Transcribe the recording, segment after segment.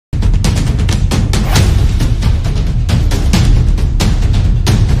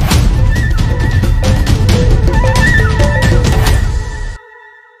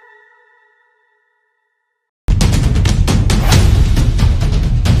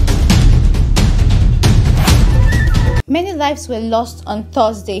Many lives were lost on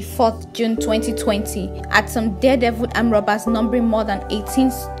Thursday, 4th June 2020, as some daredevil armed robbers numbering more than 18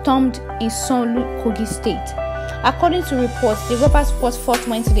 stormed Insolu, Kogi State. According to reports, the robbers first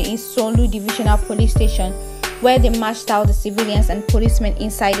went to the Insolu Divisional Police Station, where they marched out the civilians and policemen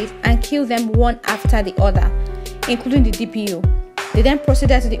inside it and killed them one after the other, including the DPO. They then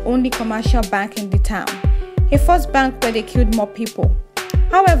proceeded to the only commercial bank in the town, a first bank where they killed more people.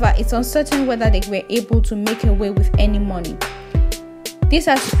 However, it's uncertain whether they were able to make away with any money. This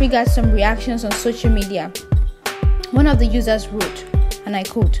has triggered some reactions on social media. One of the users wrote, and I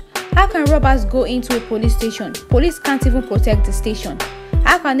quote, "How can robbers go into a police station? Police can't even protect the station.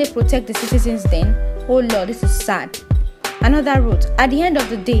 How can they protect the citizens then? Oh Lord, this is sad." Another wrote, "At the end of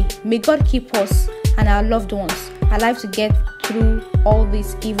the day, may God keep us and our loved ones alive to get through all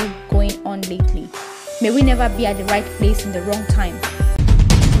this evil going on lately. May we never be at the right place in the wrong time.